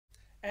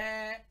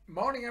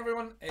Morning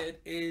everyone,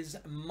 it is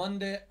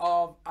Monday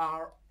of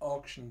our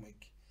auction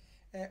week.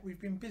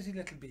 We've been busy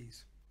little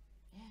bees.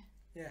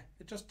 Yeah,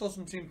 it just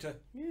doesn't seem to...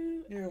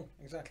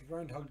 Exactly,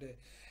 Groundhog Day.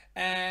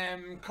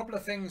 Couple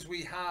of things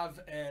we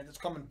have that's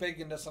coming big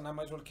in this, and I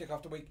might as well kick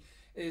off the week,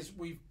 is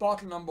we've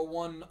bottle number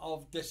one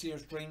of this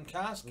year's Dream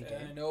Cask.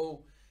 I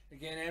know,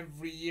 again,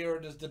 every year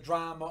there's the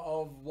drama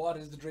of what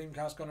is the Dream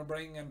Cask going to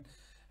bring and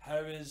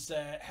how is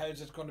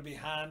it going to be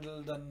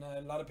handled, and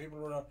a lot of people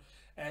were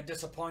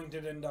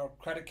disappointed in their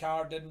credit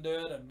card didn't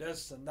do it, and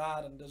this and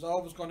that, and there's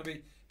always going to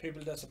be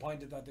people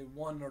disappointed that they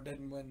won or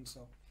didn't win.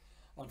 So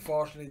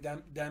unfortunately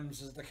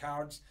them's is the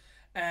cards.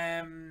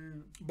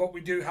 But we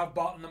do have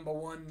bottle number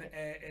one.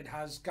 It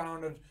has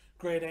garnered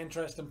great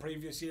interest in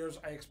previous years.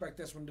 I expect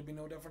this one to be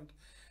no different.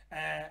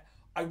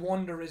 I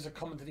wonder, is it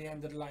coming to the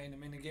end of the line? I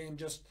mean, again,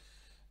 just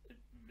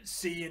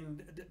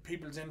seeing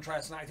people's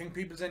interest, and I think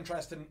people's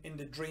interest in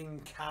the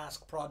Dream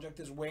Cask project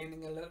is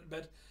waning a little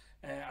bit.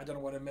 I don't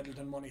know whether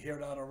Middleton want to hear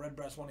that or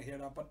Redbreast want to hear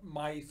that, but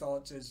my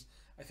thoughts is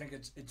I think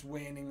it's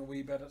waning a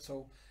wee bit.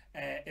 So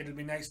it'll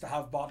be nice to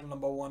have bottle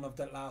number one of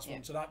that last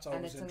one. So that's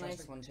always interesting. And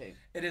it's a nice one too.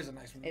 It is a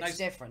nice one. It's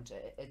different.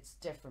 It's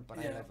different, but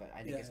I love it.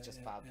 I think it's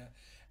just fab.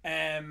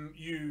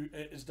 You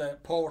is the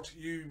port.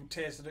 You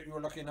tasted it. You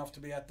were lucky enough to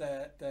be at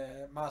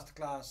the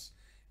masterclass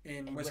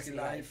in Whisky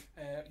Live.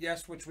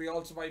 Yes, which we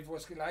all survived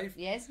Whisky Live.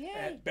 Yes,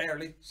 yeah.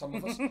 Barely, some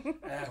of us.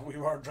 We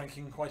were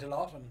drinking quite a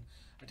lot, and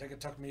I think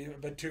it took me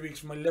about 2 weeks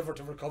for my liver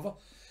to recover.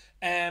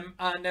 And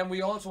then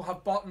we also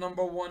have bottle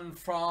number one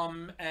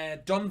from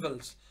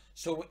Dunville's.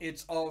 So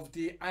it's of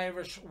the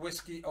Irish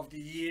Whiskey of the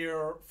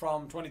Year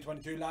from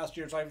 2022, last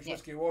year's Irish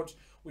Whiskey Awards.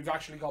 We've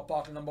actually got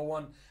bottle number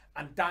one,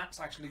 and that's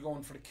actually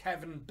going for the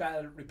Kevin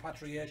Bell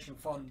Repatriation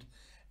Fund.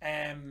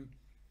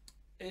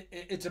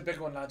 It's a big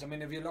one, lads. I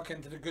mean, if you look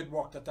into the good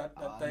work that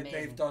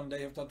they've done,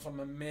 they have done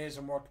some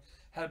amazing work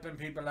helping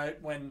people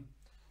out when,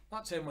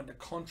 not saying when the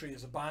country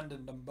has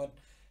abandoned them, but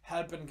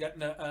helping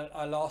getting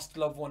a lost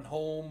loved one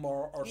home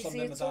or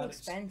something like that. It's so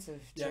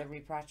expensive to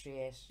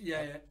repatriate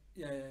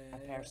a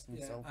person.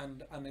 So.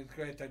 And it's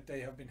great that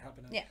they have been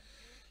helping out. Yeah.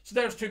 So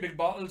there's two big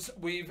bottles.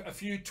 We've a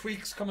few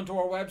tweaks coming to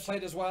our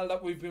website as well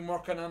that we've been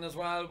working on as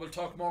well. We'll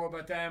talk more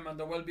about them, and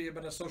there will be a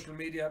bit of social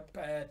media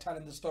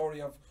telling the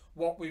story of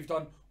what we've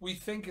done. We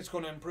think it's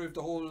going to improve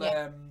the whole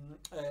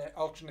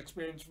auction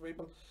experience for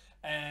people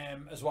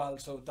as well.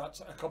 So that's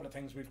a couple of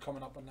things we've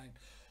coming up online.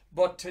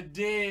 But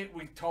today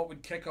we thought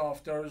we'd kick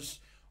off.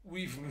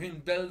 We've been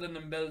building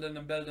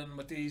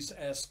with these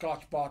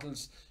Scotch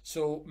bottles.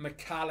 So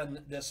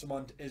Macallan this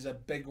month is a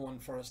big one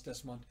for us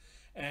this month.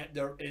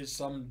 There is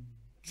some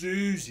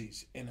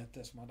doozies in it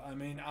this month. I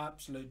mean,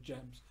 absolute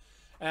gems.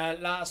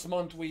 Last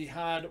month we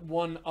had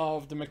one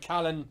of the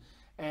Macallan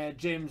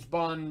James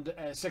Bond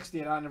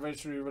 60th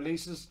anniversary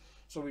releases.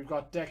 So we've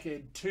got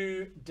Decade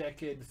 2,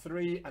 Decade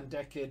 3 and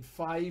Decade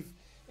 5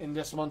 in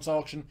this month's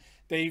auction.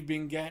 They've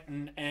been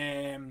getting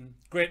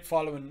great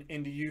following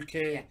in the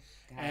UK.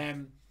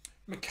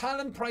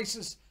 Macallan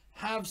prices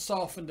have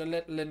softened a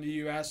little in the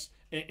US,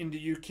 in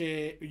the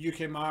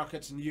UK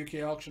markets and the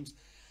UK auctions.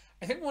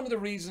 I think one of the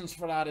reasons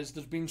for that is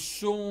there's been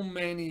so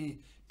many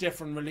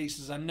different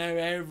releases, and now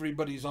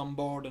everybody's on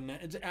board. And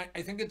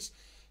I think it's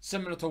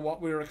similar to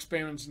what we're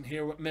experiencing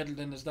here with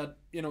Middleton, is that,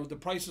 you know, the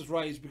prices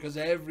rise because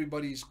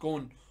everybody's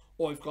going,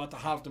 oh, I've got to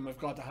have them, I've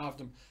got to have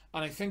them.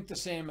 And I think the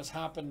same has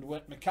happened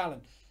with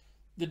Macallan.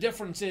 The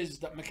difference is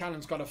that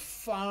Macallan's got a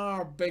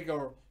far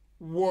bigger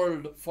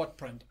world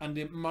footprint, and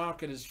the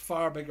market is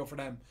far bigger for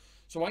them.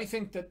 So I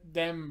think that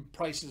them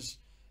prices,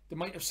 they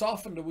might have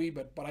softened a wee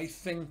bit, but I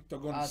think they're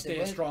going to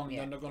stay strong,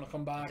 and they're going to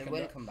come back. They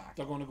will come back.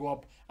 They're going to go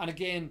up. And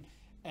again,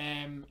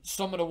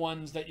 some of the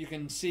ones that you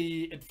can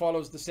see, it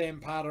follows the same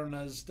pattern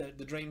as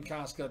the Dream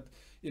Cask.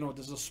 You know,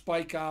 there's a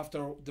spike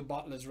after the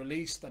bottle is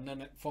released, and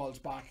then it falls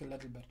back a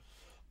little bit.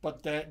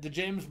 But the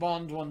James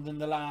Bond one in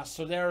the last,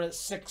 so they're a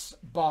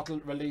 6-bottle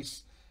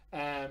release.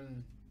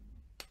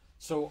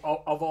 So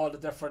of all the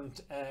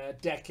different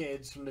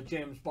decades from the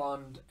James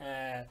Bond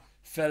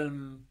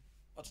film.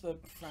 What's the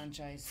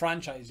franchise?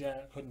 Franchise,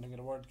 yeah. I couldn't think of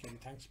the word, Katie.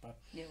 Thanks, but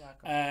you're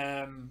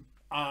welcome.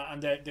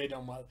 And they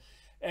done well.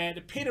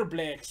 The Peter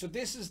Blake. So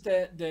this is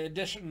the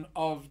edition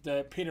of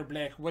the Peter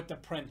Blake with the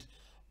print.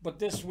 But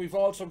this, we've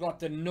also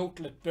got the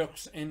notelet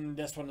books in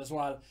this one as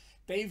well.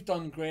 They've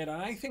done great,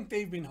 and I think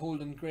they've been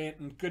holding great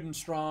and good and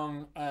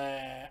strong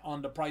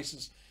on the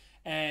prices.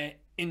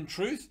 In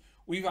truth,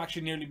 we've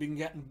actually nearly been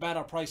getting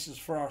better prices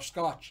for our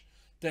Scotch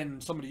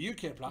than some of the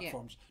UK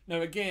platforms.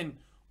 Now again,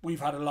 we've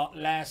had a lot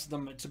less of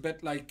them. It's a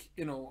bit like,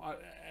 you know,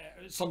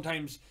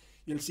 sometimes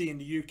you'll see in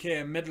the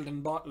UK a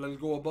Middleton bottle will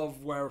go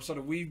above where sort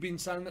of we've been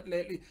selling it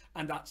lately,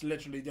 and that's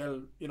literally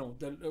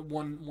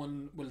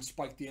one will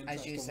spike the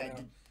interest. As you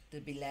said,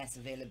 there'll be less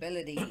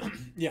availability.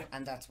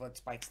 And that's what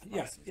spikes the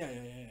prices. Yeah,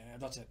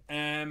 that's it.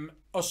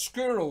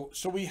 Oscuro.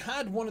 So we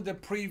had one of the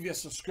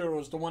previous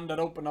Oscuros, the one that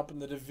opened up in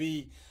the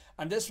V,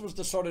 and this was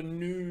the sort of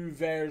new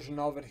version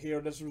of it here.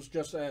 This was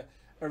just a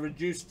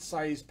reduced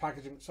size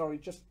packaging.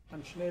 Sorry,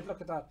 and Sinead, look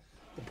at that.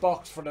 The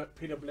box for the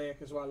Peter Blake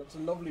as well. It's a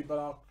lovely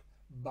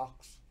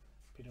box.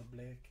 Peter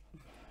Blake.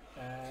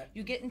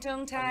 You getting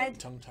tongue-tied?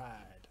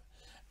 Tongue-tied.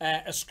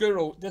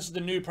 Oscuro, this is the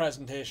new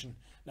presentation.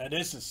 Now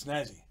this is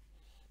snazzy.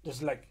 This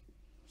is like,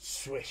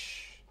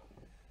 swish.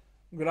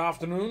 Good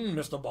afternoon,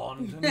 Mr.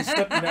 Bond. And he's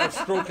sitting there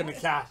stroking a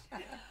cat.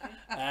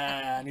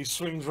 And he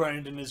swings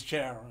round in his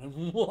chair.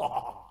 And,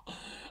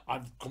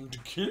 I've come to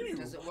kill you.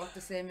 Does it work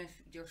the same if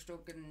you're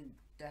stroking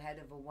the head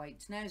of a white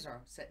schnauzer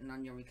sitting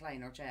on your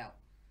recliner chair?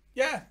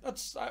 Yeah,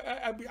 that's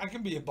I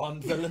can be a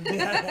Bond villain.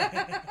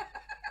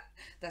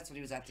 That's what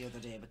he was at the other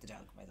day with the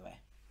dog, by the way.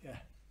 Yeah.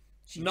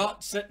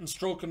 Not sitting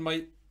stroking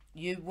my...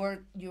 You were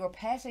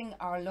petting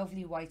our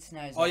lovely white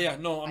schnauzer. Oh yeah,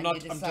 no, I'm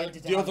not. I'm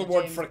the other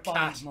word for a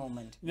cat.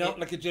 Moment. Not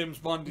like a James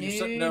Bond. You're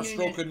sitting there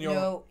stroking your...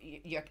 No,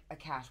 you're a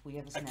cat. We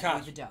have a schnauzer. We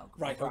have a dog.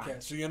 Right, okay.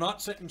 So you're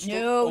not sitting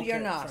stroking... No, okay, you're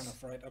not. Fair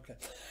enough, right,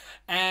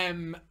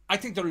 okay. I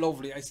think they're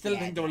lovely. I still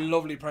think they're a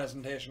lovely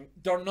presentation.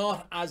 They're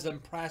not as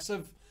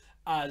impressive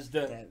as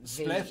the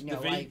split, V. No,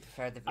 the V. I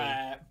prefer the V.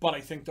 But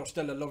I think they're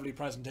still a lovely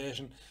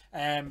presentation.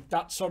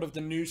 That's sort of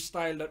the new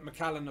style that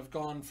Macallan have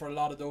gone for a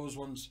lot of those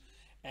ones.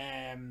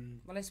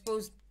 Well, I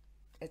suppose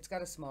it's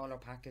got a smaller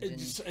packaging.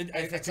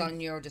 If it's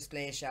on your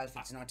display shelf,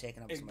 it's not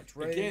taking up so much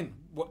room. Again,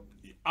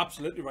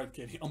 absolutely right,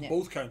 Katie, on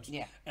both counts.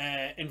 Yeah.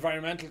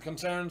 Environmental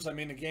concerns, I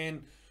mean,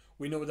 again,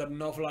 we know that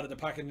an awful lot of the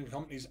packaging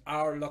companies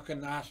are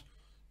looking at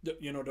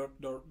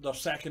their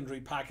secondary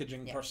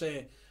packaging per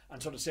se,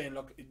 and sort of saying,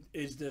 look,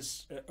 is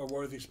this a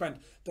worthy spend?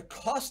 The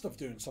cost of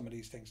doing some of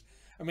these things,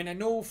 I mean, I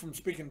know from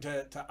speaking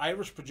to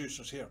Irish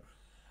producers here,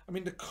 I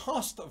mean, the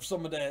cost of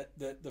some of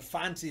the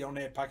fancy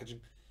ornate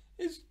packaging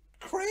is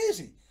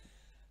crazy.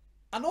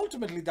 And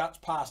ultimately that's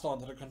passed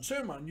on to the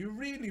consumer, and you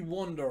really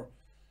wonder,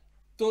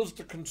 does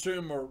the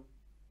consumer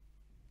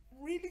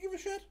really give a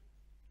shit?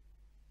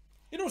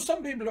 You know,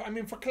 some people, I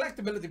mean, for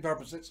collectability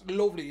purposes, it's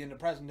lovely in a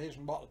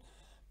presentation bottle,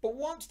 but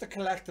what's the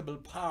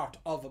collectible part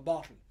of a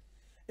bottle?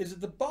 Is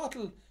it the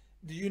bottle,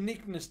 the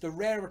uniqueness, the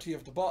rarity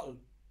of the bottle,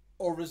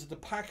 or is it the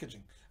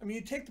packaging? I mean,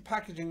 you take the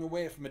packaging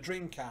away from a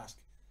dream cask,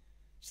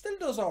 still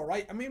does all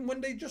right. I mean,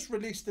 when they just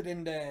released it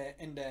in the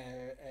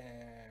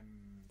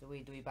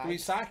wee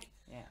sack,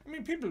 yeah. I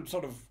mean, people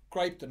sort of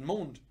griped and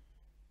moaned,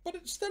 but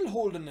it's still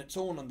holding its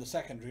own on the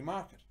secondary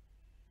market.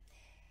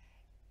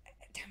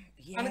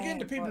 Yeah, and again,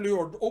 the people who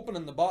are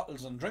opening the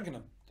bottles and drinking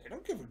them, they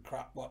don't give a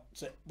crap what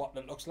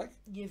it looks like.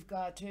 You've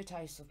got two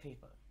types of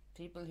people.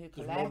 People who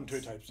collect... There's more than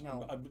two types.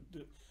 No.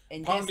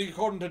 Apparently,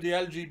 according to the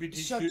LGBT...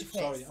 Shut your face.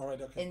 Sorry, all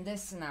right, okay. In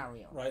this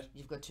scenario, right,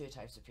 you've got two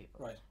types of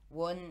people. Right.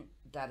 One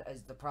that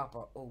is the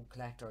proper,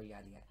 collector,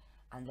 yada yada.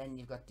 And then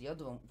you've got the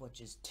other one, which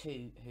is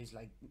who's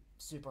like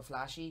super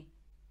flashy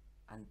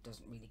and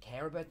doesn't really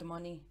care about the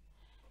money.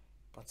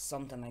 But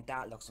something like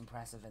that looks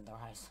impressive in their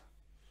house.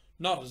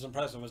 Not as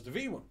impressive as the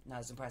V one. Not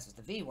as impressive as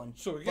the V one.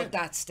 So again, but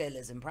that still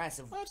is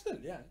impressive. Oh, still,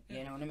 yeah.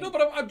 You know what I mean? No,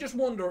 but I just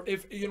wonder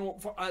if, you know,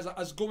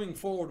 as going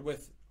forward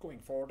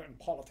in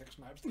politics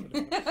now,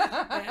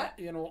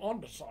 you know,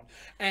 on the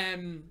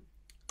sun.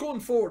 Going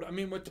forward, I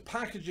mean, with the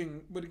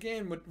packaging, with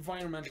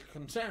environmental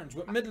concerns,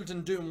 with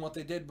Middleton doing what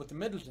they did with the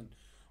Middleton,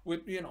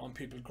 with, you know, and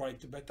people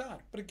griped about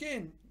that. But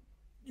again,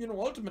 you know,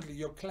 ultimately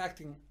you're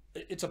collecting,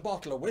 it's a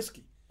bottle of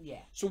whiskey.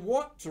 Yeah. So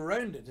what's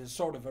around it is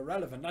sort of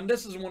irrelevant. And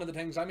this is one of the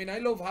things, I mean, I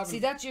love having... See,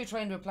 that's you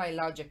trying to apply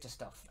logic to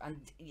stuff. And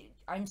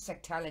I'm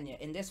sick telling you,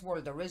 in this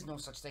world there is no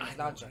such thing as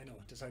logic. I know.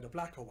 It's either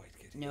black or white,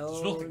 Katie. No,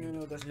 there's nothing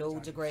no, there's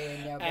loads of grey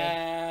in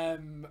there.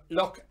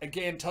 Look,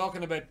 again,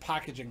 talking about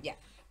packaging. Yeah.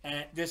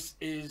 This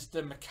is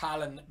the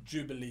Macallan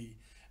Jubilee.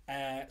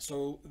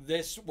 So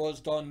this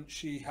was done,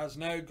 she has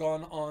now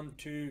gone on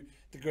to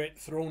the Great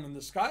Throne in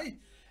the Sky.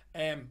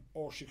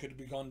 Or she could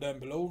be gone down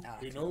below.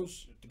 Who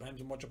knows? It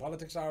depends on what your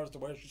politics are as to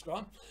where she's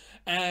gone.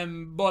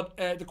 But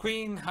the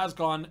Queen has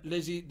gone.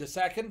 Lizzie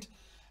II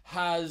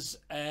has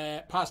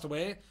passed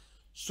away.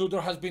 So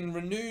there has been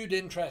renewed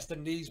interest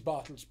in these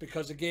bottles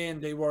because, again,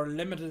 they were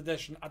limited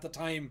edition at the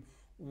time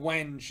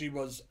when she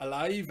was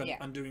alive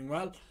and doing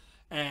well.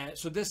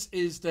 So this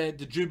is the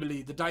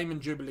Jubilee, the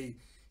Diamond Jubilee.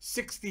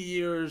 60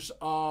 years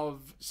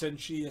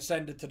since she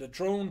ascended to the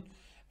throne.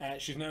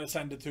 She's now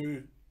ascended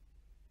to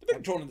the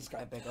big throne in the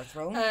sky. A bigger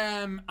throne.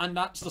 And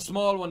that's the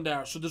small one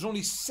there. So there's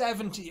only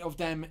 70 of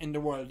them in the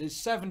world. There's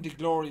 70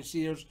 glorious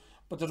years,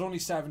 but there's only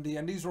 70.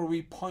 And these were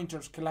wee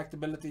pointers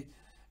collectability.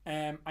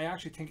 I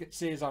actually think it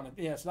says on it.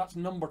 Yeah, so that's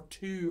number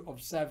 2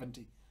 of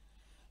 70.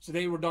 So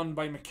they were done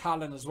by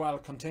Macallan as well.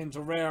 Contains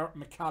a rare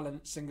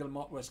Macallan single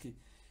malt whiskey.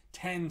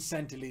 10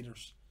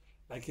 centilitres.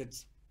 Like,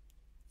 it's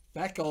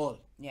feck all.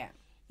 Yeah.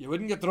 You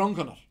wouldn't get drunk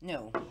on it.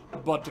 No.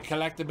 But the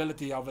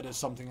collectability of it is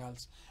something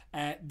else.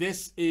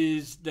 This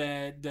is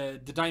the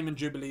Diamond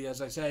Jubilee,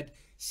 as I said,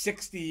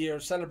 60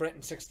 years,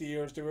 celebrating 60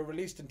 years. They were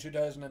released in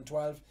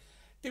 2012.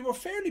 They were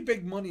fairly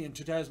big money in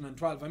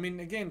 2012. I mean,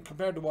 again,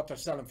 compared to what they're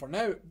selling for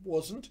now, it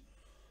wasn't.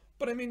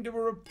 But I mean, they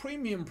were a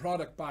premium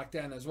product back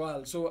then as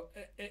well. So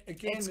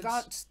again,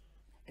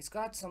 it's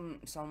got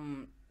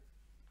some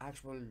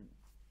actual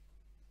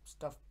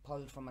stuff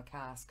pulled from a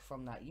cask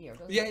from that year,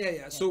 doesn't it?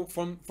 Yeah. So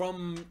from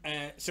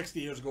 60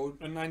 years ago,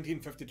 in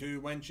 1952,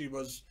 when she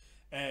was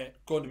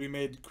going to be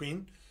made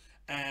queen,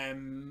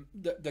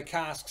 the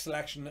cask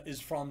selection is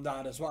from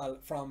that as well,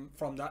 from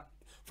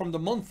the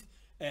month,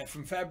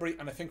 from February,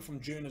 and I think from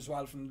June as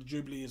well, from the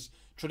Jubilee is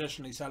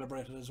traditionally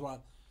celebrated as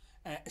well.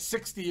 A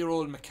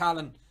 60-year-old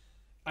Macallan,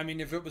 I mean,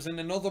 if it was in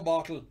another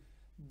bottle,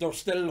 they're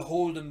still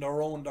holding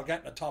their own, they're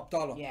getting a top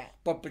dollar. Yeah.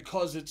 But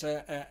because it's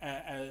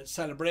a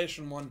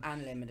celebration one,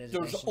 and limited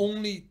there's edition.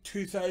 only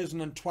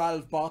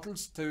 2012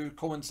 bottles to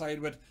coincide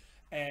with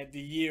the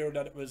year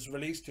that it was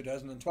released,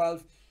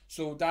 2012.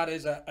 So that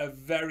is a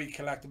very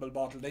collectible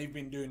bottle. They've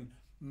been doing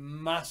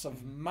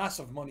massive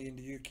money in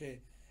the UK.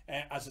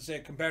 As I say,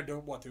 compared to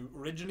what they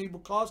originally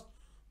would cost.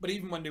 But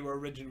even when they were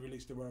originally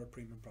released, they were a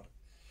premium product.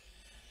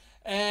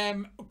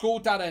 Go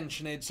that end,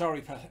 Sinead. Sorry,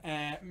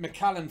 Pat.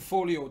 Macallan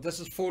Folio. This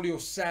is Folio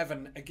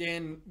 7.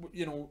 Again,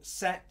 you know,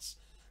 sets.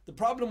 The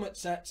problem with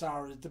sets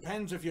are, it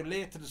depends if you're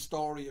late to the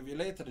story, if you're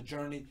late to the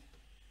journey.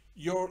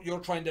 You're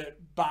trying to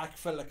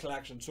backfill a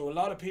collection. So a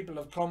lot of people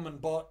have come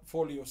and bought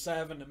Folio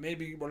 7, and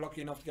maybe we're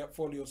lucky enough to get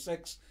Folio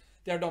 6.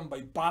 They're done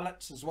by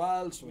ballots as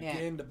well. So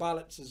again, the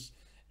ballots is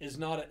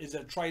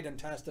a tried and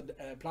tested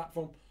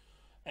platform,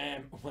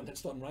 when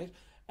it's done right.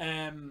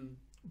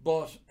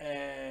 But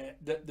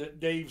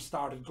they've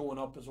started going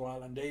up as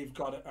well, and they've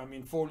got it. I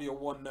mean, Folio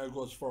 1 now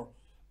goes for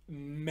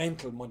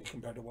mental money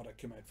compared to what it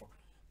came out for.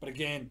 But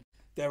again,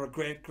 they're a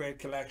great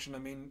collection. I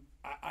mean,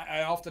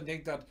 I often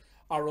think that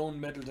our own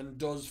Middleton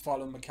does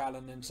follow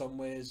Macallan in some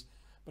ways,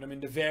 but I mean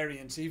the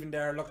variants, even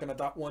there, looking at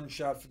that one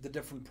shelf, the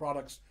different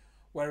products,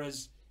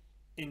 whereas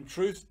in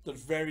truth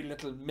there's very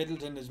little.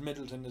 Middleton is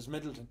Middleton is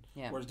Middleton,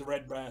 whereas the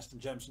Redbreast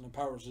and Jameson and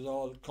Powers is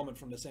all coming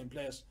from the same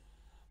place.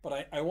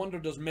 But I wonder,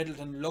 does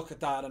Middleton look at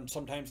that and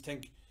sometimes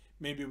think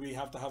maybe we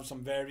have to have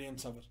some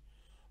variants of it?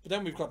 But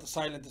then we've got the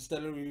silent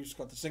distillery, we've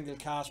got the single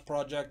cask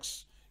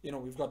projects, you know,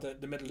 we've got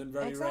the Middleton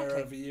very rare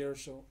every year,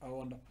 so I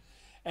wonder.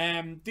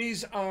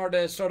 These are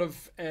the sort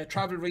of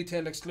travel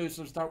retail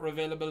exclusives that were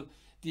available.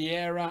 The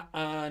Era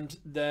and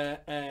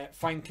the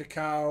Fine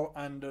Cacao,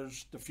 and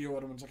there's the few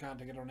other ones, I can't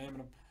think of their name of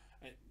them.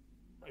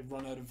 I've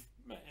run out of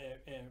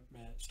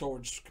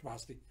storage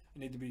capacity. I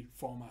need to be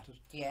formatted.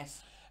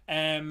 Yes.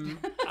 And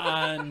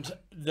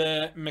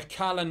the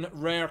Macallan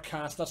Rare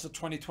Cast, that's a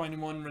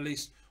 2021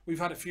 release. We've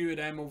had a few of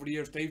them over the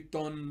years. They've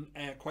done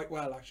quite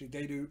well, actually.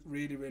 They do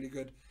really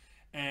good.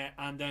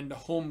 And then the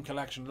Home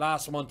Collection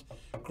last month,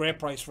 great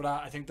price for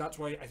that. I think that's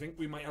why I think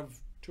we might have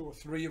 2 or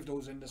 3 of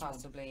those in this month.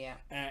 Possibly,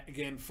 yeah.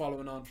 Again,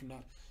 following on from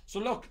that. So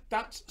look,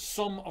 that's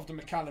some of the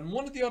Macallan.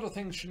 One of the other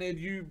things, Sinead,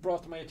 you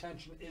brought to my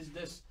attention is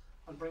this.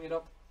 I'll bring it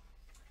up.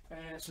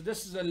 So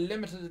this is a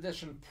limited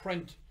edition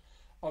print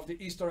of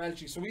the Easter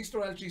Elchies. So Easter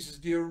Elchies is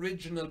the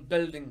original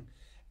building,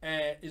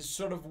 is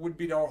sort of would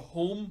be their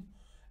home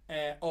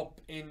up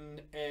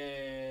in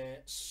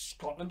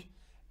Scotland,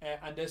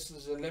 and this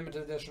is a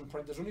limited edition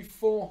print. There's only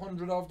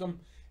 400 of them.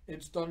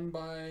 It's done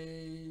by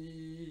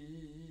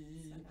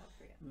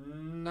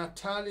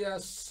Natalia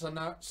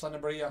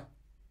Sanabria.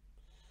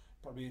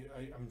 Probably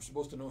I'm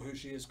supposed to know who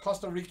she is.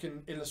 Costa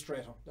Rican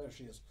illustrator. There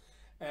she is.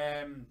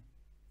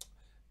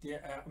 The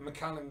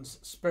Macallan's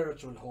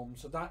spiritual home.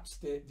 So that's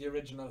the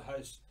original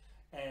house,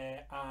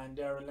 and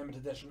they're a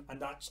limited edition, and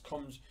that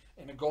comes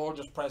in a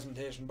gorgeous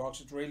presentation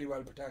box. It's really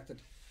well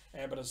protected,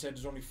 but as I said,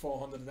 there's only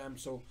 400 of them,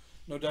 so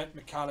no doubt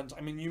Macallan's.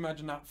 I mean, you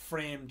imagine that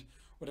framed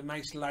with a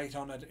nice light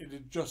on it,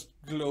 it'd just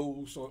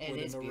glow, so it would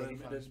in a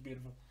room. It is a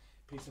beautiful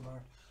piece of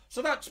art.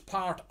 So that's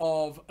part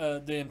of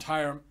the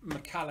entire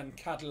Macallan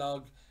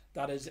catalogue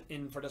that is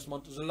in for this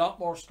month. There's a lot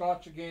more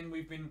Scotch. Again,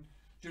 we've been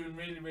doing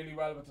really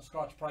well with the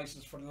Scotch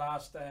prices for the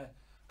last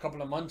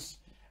couple of months,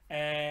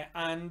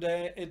 and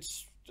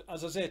it's,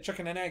 as I say,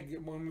 chicken and egg.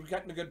 When we're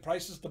getting the good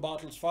prices, the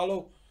bottles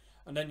follow,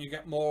 and then you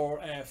get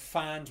more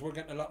fans. We're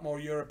getting a lot more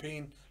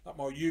European, a lot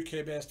more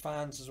UK based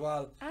fans as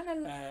well,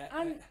 and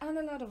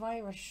a lot of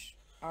Irish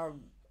are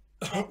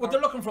well, they're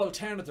looking for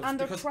alternatives, and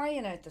they're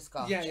trying out the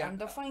Scotch, and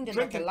they're finding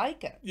that they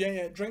like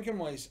it. Drinking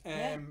wise,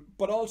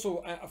 but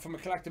also from a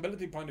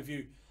collectability point of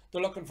view,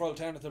 they're looking for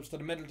alternatives to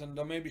the Middleton.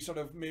 They're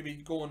maybe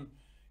going,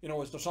 you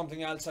know, is there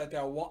something else out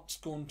there? What's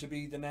going to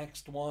be the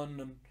next one?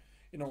 And,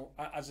 you know,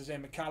 as I say,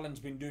 Macallan's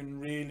been doing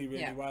really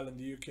well in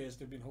the UK as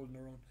they've been holding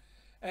their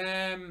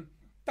own.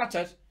 That's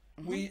it.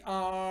 We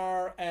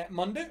are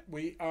Monday.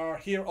 We are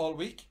here all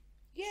week.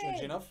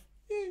 Strange enough.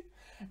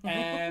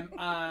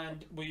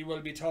 And we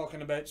will be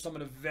talking about some of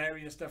the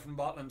various different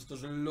bottlings.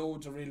 There's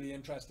loads of really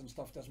interesting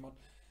stuff this month.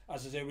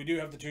 As I say, we do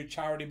have the 2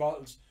 charity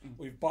bottles.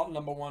 We've bottle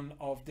number 1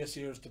 of this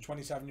year's the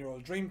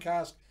 27-year-old Dream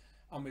Cask,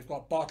 and we've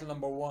got bottle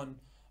number 1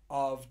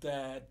 of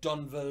the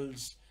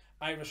Dunville's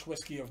Irish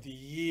Whiskey of the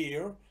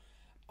Year.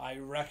 I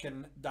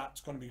reckon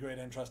that's going to be great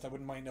interest. I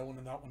wouldn't mind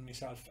owning that one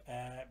myself,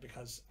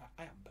 because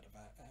I am a bit of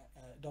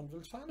a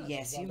Dunville's fan.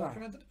 Yes, you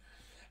are.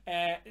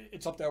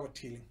 It's up there with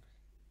Teeling.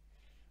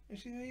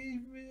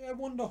 I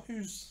wonder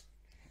who's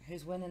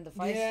winning the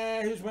fight.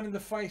 Yeah, who's winning the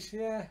fight?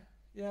 Yeah.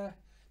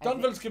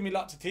 Dunville's give me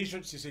lots of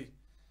t-shirts, you see.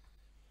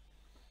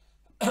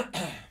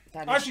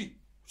 Actually,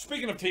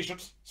 speaking of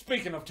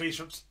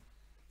t-shirts,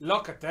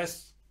 look at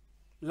this.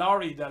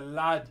 Laurie the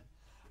lad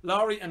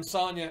Laurie and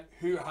Sonia,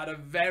 who had a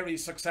very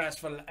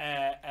successful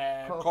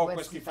Cork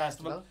Whisky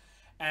Festival.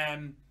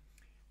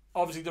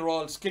 Obviously, they're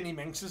all skinny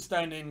minxes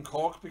down in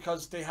Cork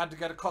because they had to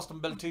get a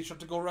custom-built T-shirt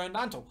to go around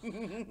Anto.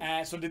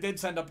 So they did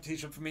send up a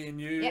T-shirt for me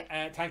and you.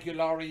 Yep. Thank you,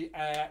 Laurie.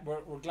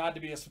 We're glad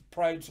to be a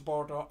proud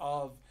supporter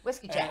of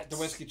Whiskey Chats. the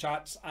Whiskey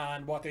Chats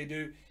and what they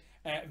do.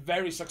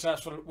 Very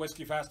successful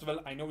Whiskey Festival.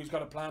 I know he's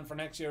got a plan for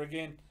next year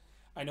again.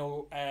 I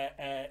know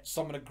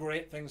some of the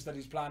great things that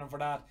he's planning for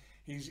that.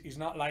 He's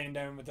not lying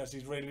down with this.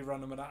 He's really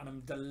running with that, and I'm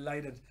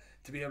delighted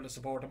to be able to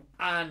support him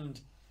and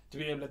to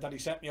be able that he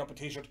sent me up a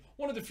T-shirt.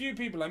 One of the few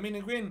people. I mean,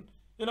 again,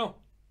 you know,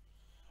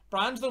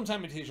 brands don't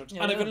send me T-shirts.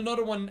 And I've got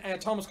another one.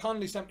 Thomas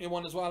Connolly sent me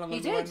one as well. I'm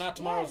going to be wearing that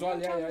tomorrow as well.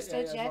 Yes.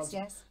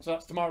 So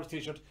that's tomorrow's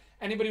T-shirt.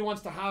 Anybody who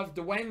wants to have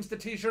the Wednesday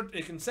T-shirt,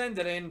 you can send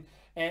it in.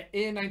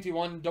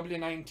 A91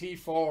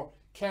 W9T4,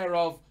 care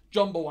of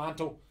Jumbo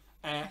Anto,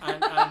 and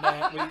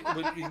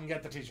you can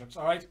get the T-shirts.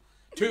 All right,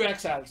 2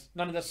 XLs.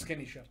 None of this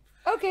skinny shit.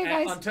 Okay,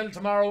 guys. Until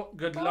tomorrow.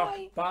 Good Bye. luck.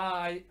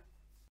 Bye.